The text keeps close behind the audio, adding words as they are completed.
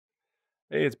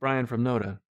Hey, it's Brian from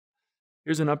Noda.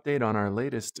 Here's an update on our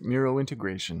latest Miro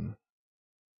integration.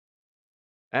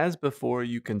 As before,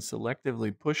 you can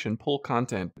selectively push and pull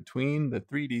content between the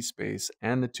 3D space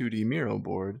and the 2D Miro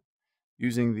board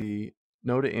using the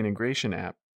Noda integration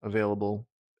app available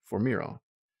for Miro.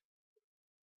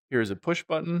 Here's a push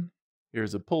button,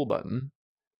 here's a pull button.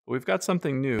 But we've got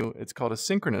something new. It's called a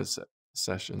synchronous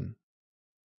session.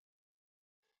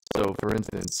 So for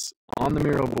instance, on the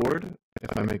Miro board,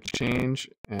 if I make a change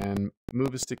and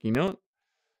move a sticky note,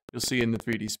 you'll see in the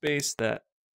 3D space that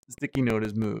the sticky note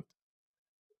is moved.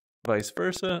 Vice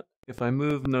versa, if I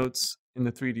move notes in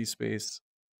the 3D space,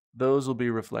 those will be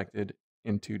reflected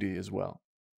in 2D as well.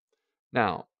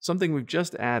 Now, something we've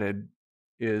just added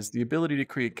is the ability to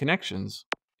create connections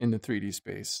in the 3D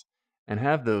space and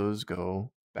have those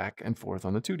go back and forth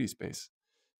on the 2D space.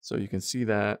 So you can see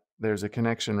that there's a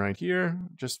connection right here,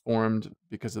 just formed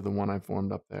because of the one I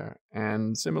formed up there.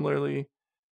 And similarly,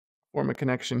 form a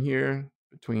connection here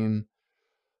between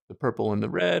the purple and the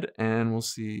red, and we'll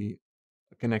see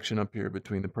a connection up here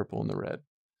between the purple and the red.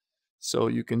 So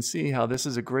you can see how this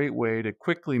is a great way to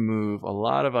quickly move a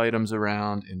lot of items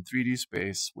around in 3D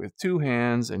space with two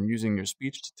hands and using your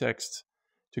speech to text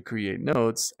to create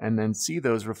notes and then see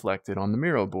those reflected on the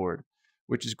Miro board,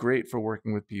 which is great for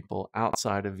working with people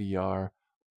outside of VR.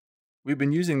 We've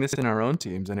been using this in our own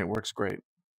teams and it works great.